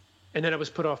 and then I was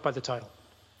put off by the title.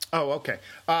 Oh, okay.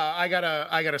 I got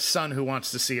a son who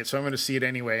wants to see it, so I'm going to see it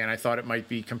anyway. And I thought it might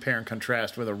be compare and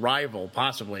contrast with Arrival,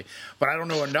 possibly. But I don't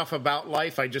know enough about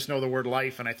Life. I just know the word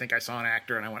Life, and I think I saw an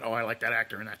actor, and I went, "Oh, I like that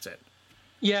actor," and that's it.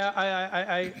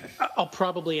 Yeah, I'll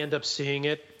probably end up seeing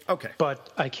it. Okay.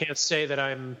 But I can't say that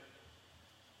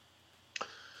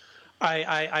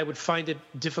I would find it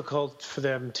difficult for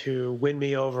them to win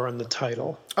me over on the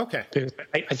title. Okay. Because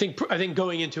I think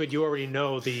going into it, you already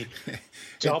know the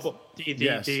double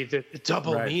the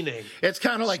double meaning. It's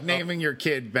kind of like naming your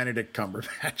kid Benedict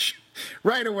Cumberbatch.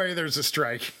 Right away, there's a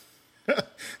strike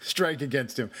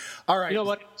against him. All right. You know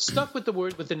what? Stuck with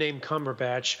the name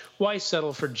Cumberbatch. Why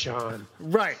settle for John?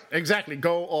 Right. Exactly.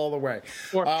 Go all the way.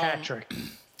 Or Patrick.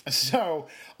 So,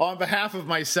 on behalf of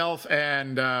myself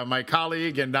and my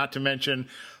colleague, and not to mention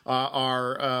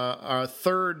our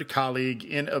third colleague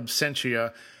in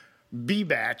absentia,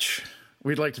 B-Batch,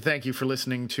 we'd like to thank you for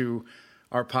listening to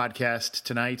our podcast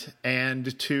tonight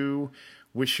and to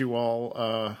wish you all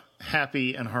a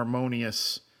happy and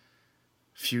harmonious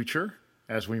future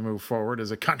as we move forward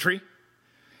as a country.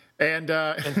 And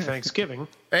Thanksgiving.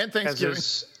 And Thanksgiving.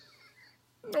 As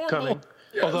coming.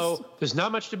 Yes. Although there's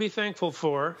not much to be thankful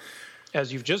for,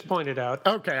 as you've just pointed out.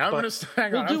 Okay, I'm going to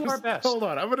hang on. We'll do our best. Hold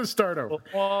on, I'm going to start over.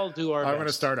 We'll all do our best. I'm going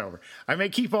to start over. I may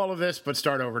keep all of this, but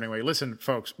start over anyway. Listen,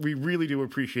 folks, we really do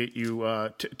appreciate you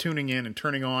tuning in and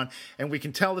turning on, and we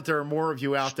can tell that there are more of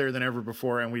you out there than ever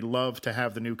before, and we love to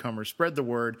have the newcomers spread the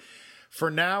word.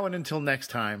 For now and until next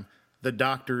time, the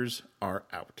doctors are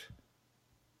out.